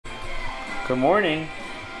Good morning.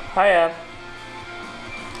 Hi, Ab.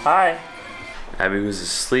 Hi. Abby was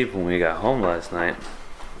asleep when we got home last night.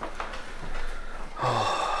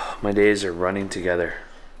 Oh, my days are running together.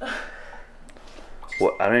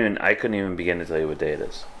 Well, I couldn't even begin to tell you what day it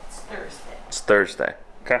is. It's Thursday. It's Thursday.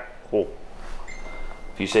 Okay, cool.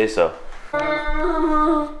 If you say so.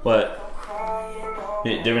 What?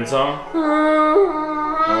 Different song?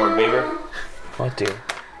 No more Bieber? What, dear?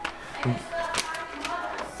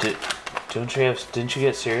 Didn't you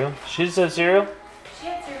get cereal? She said cereal? She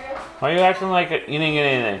had cereal. Why are you acting like you didn't get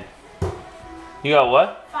anything? You got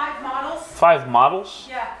what? 5 models. 5 models?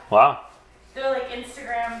 Yeah. Wow. They're like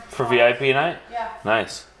Instagram. For VIP night? Yeah.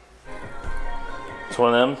 Nice. It's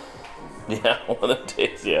one of them? Yeah, one of them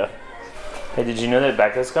days, yeah. Hey, did you know that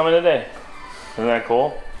Becca's coming today? Isn't that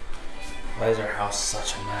cool? Why is our house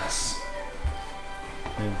such a mess?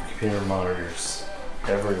 We have computer monitors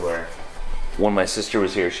everywhere. When my sister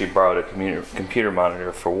was here, she borrowed a computer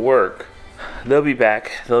monitor for work. They'll be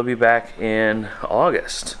back in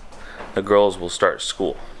August. The girls will start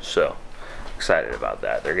school, so excited about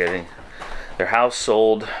that. They're getting their house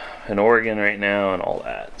sold in Oregon right now and all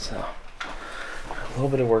that, so a little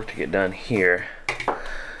bit of work to get done here.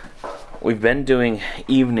 We've been doing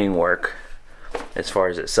evening work as far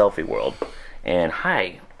as at Selfie World, and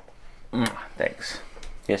hi. Thanks.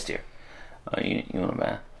 Yes, dear. You want a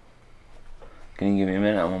bath? Can you give me a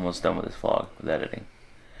minute? I'm almost done with this vlog with editing.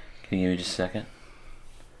 Can you give me just a second?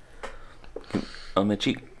 Oh, my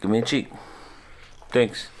cheek. Give me a cheek.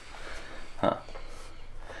 Thanks. Huh.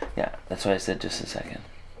 Yeah, that's why I said just a second.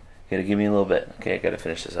 You gotta give me a little bit. Okay, I gotta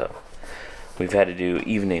finish this up. We've had to do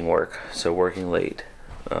evening work, so working late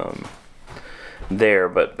there,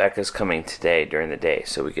 but Becca's coming today during the day,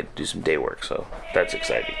 so we could do some day work, so that's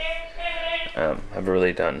exciting. I've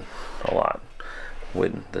really done a lot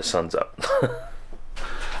when the sun's up.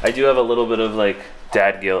 I do have a little bit of like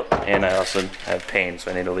dad guilt, and I also have pain, so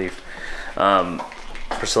I need to leave.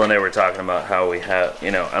 Priscilla and I were talking about how we have, I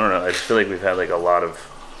don't know, I just feel like we've had like a lot of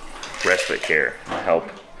respite care and help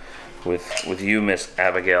with you, Miss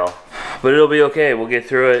Abigail. But it'll be okay, we'll get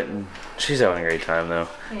through it, and she's having a great time though.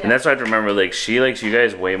 Yeah. And that's why I have to remember, like, she likes you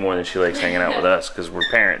guys way more than she likes hanging out with us, because we're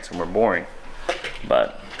parents and we're boring.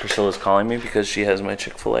 But Priscilla's calling me because she has my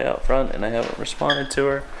Chick-fil-A out front and I haven't responded to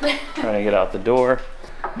her. Trying to get out the door.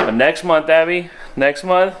 But next month, Abby, next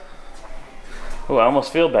month. Oh, I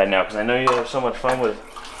almost feel bad now because I know you have so much fun with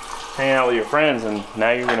hanging out with your friends, and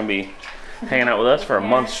now you're going to be hanging out with us for a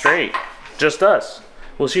month straight. Just us.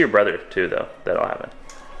 We'll see your brother too, though. That'll happen.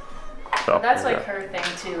 So, that's like her thing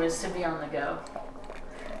too, is to be on the go.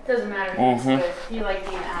 Doesn't matter who's good. You like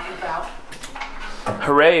being out and about.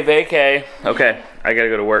 Hooray, vacay. Okay, I gotta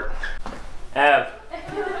go to work. Ab.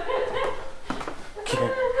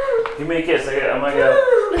 Give me a kiss. I'm gonna go.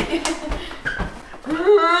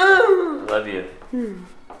 Love you.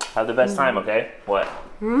 Have the best time, okay? What?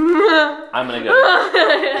 I'm gonna go.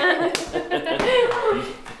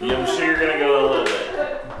 I'm sure you're gonna go a little bit.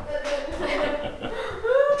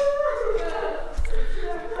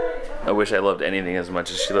 I wish I loved anything as much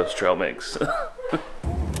as she loves trail mix.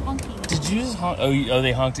 Did you just honk? Oh,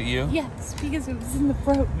 they honked at you? Yes, because it was in the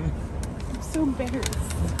road. I'm so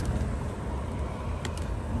embarrassed.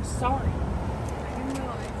 I'm sorry. I didn't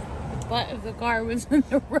realize the butt of the car was in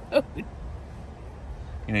the road.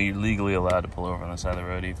 You know, you're legally allowed to pull over on the side of the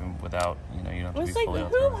road even without, you don't have to be fully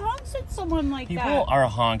out there. Who honks at someone like that? People are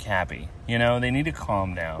honk happy. They need to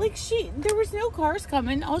calm down. Like, there was no cars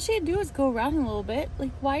coming. All she had to do was go around a little bit.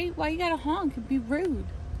 Like, why you gotta honk and be rude?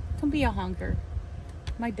 Don't be a honker.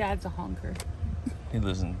 My dad's a honker. He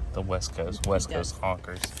lives in the West Coast. West Coast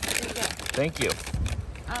honkers. Thank you.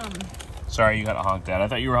 Sorry you got honked at. I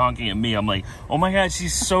thought you were honking at me. I'm like, oh my God,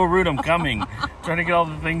 she's so rude. I'm coming. Trying to get all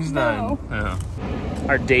the things done. Yeah.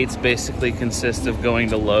 Our dates basically consist of going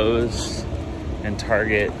to Lowe's and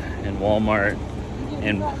Target and Walmart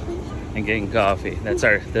and getting coffee. Those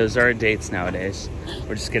are our dates nowadays.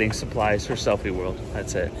 We're just getting supplies for Selfie World.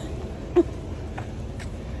 That's it.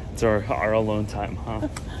 It's our alone time, huh?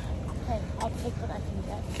 Okay, I'll take what I can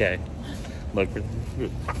get. Okay. Look,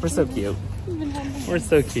 we're so cute. We're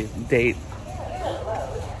so cute. Date.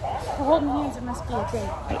 We're holding hands. It must be a date.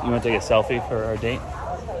 You want to take a selfie for our date?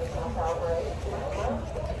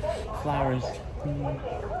 Flowers.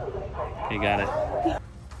 You got it.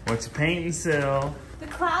 What's your painting, Sil? The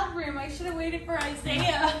cloud room. I should have waited for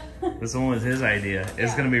Isaiah. This one was his idea.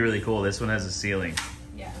 It's going to be really cool. This one has a ceiling.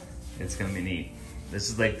 Yeah. It's going to be neat. This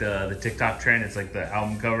is like the TikTok trend. It's like the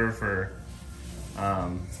album cover for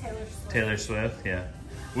Taylor Swift. Yeah.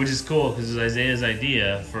 Which is cool because it's Isaiah's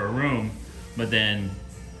idea for a room, but then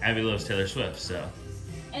Abby loves Taylor Swift, so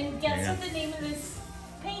And guess what the name of this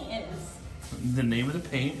paint is? The name of the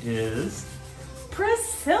paint is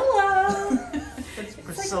Priscilla. it's It's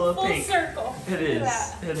Priscilla like a full paint. circle. It Look at is.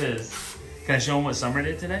 that. It is. Can I show them what Summer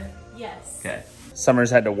did today? Yes. Okay. Summer's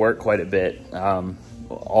had to work quite a bit,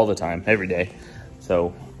 all the time, every day.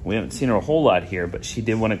 So we haven't seen her a whole lot here, but she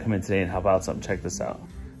did want to come in today and help out something. Check this out.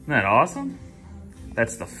 Isn't that awesome?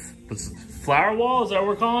 That's the flower wall, is that what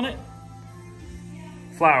we're calling it?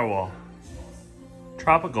 Flower wall.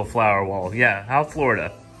 Tropical flower wall, yeah, how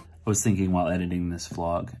Florida. I was thinking while editing this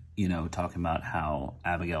vlog, you know, talking about how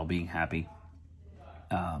Abigail being happy,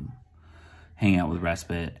 hanging out with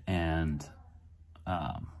Respite and,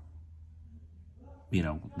 you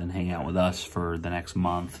know, then hang out with us for the next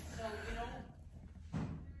month.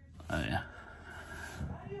 Yeah.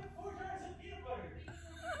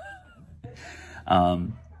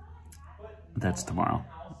 That's tomorrow.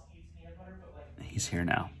 He's here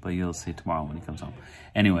now, but you'll see tomorrow when he comes home.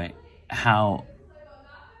 Anyway, how,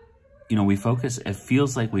 you know, it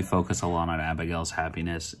feels like we focus a lot on Abigail's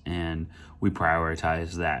happiness and we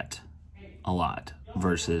prioritize that a lot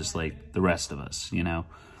versus like the rest of us, you know?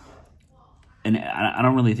 And I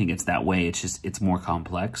don't really think it's that way. It's just, it's more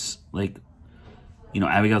complex. Like, you know,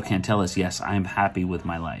 Abigail can't tell us, yes, I'm happy with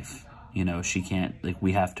my life. You know, she can't, like,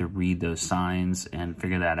 we have to read those signs and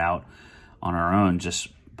figure that out on our own just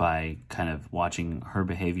by kind of watching her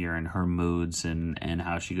behavior and her moods and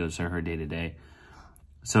how she goes through her day to day.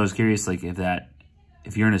 So I was curious, like,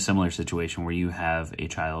 if you're in a similar situation where you have a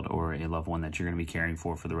child or a loved one that you're going to be caring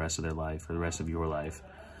for the rest of their life or the rest of your life,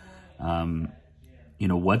 you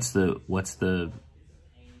know, what's the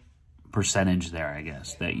percentage there, I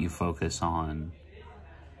guess, that you focus on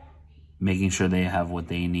making sure they have what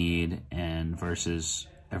they need and versus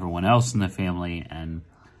everyone else in the family? And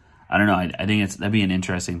I don't know, I think that'd be an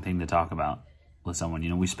interesting thing to talk about with someone. You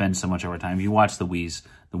know, we spend so much of our time. If you watch the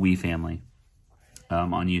Wee family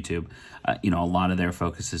on YouTube, you know, a lot of their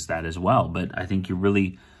focus is that as well. But I think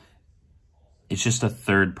it's just a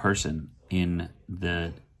third person in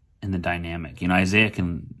the dynamic. You know, Isaiah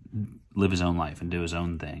can live his own life and do his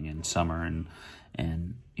own thing, and Summer and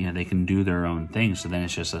you know, they can do their own thing. So then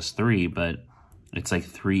it's just us three, but it's like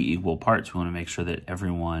 3 equal parts. We want to make sure that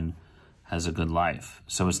everyone has a good life.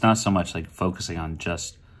 So it's not so much like focusing on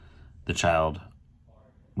just the child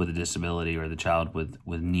with a disability or the child with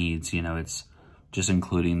needs, you know, it's just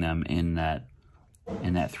including them in that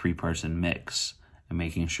 3-person mix and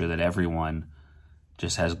making sure that everyone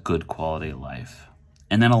just has good quality of life.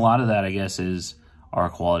 And then a lot of that, I guess, is our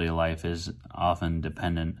quality of life is often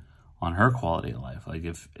dependent on her quality of life. Like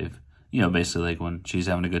if you know, basically like when she's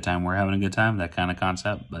having a good time, we're having a good time, that kind of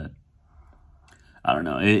concept. But I don't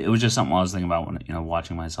know. It was just something I was thinking about when, you know,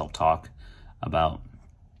 watching myself talk about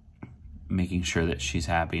making sure that she's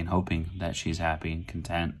happy and hoping that she's happy and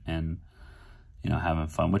content and, you know, having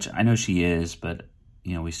fun, which I know she is, but,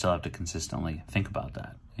 you know, we still have to consistently think about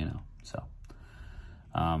that, you know? So,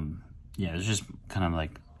 yeah, it's just kind of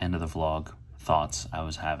like end of the vlog thoughts I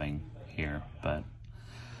was having here, but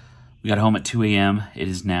we got home at 2 a.m. It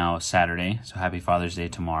is now Saturday, so happy Father's Day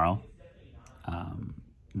tomorrow.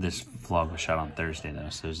 This vlog was shot on Thursday, though,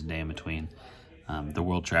 so there's a day in between. The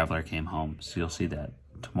World Traveler came home, so you'll see that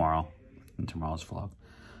tomorrow in tomorrow's vlog.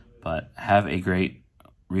 But have a great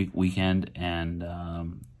weekend and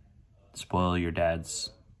spoil your dads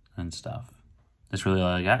and stuff. That's really all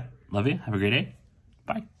I got. Love you. Have a great day.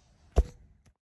 Bye.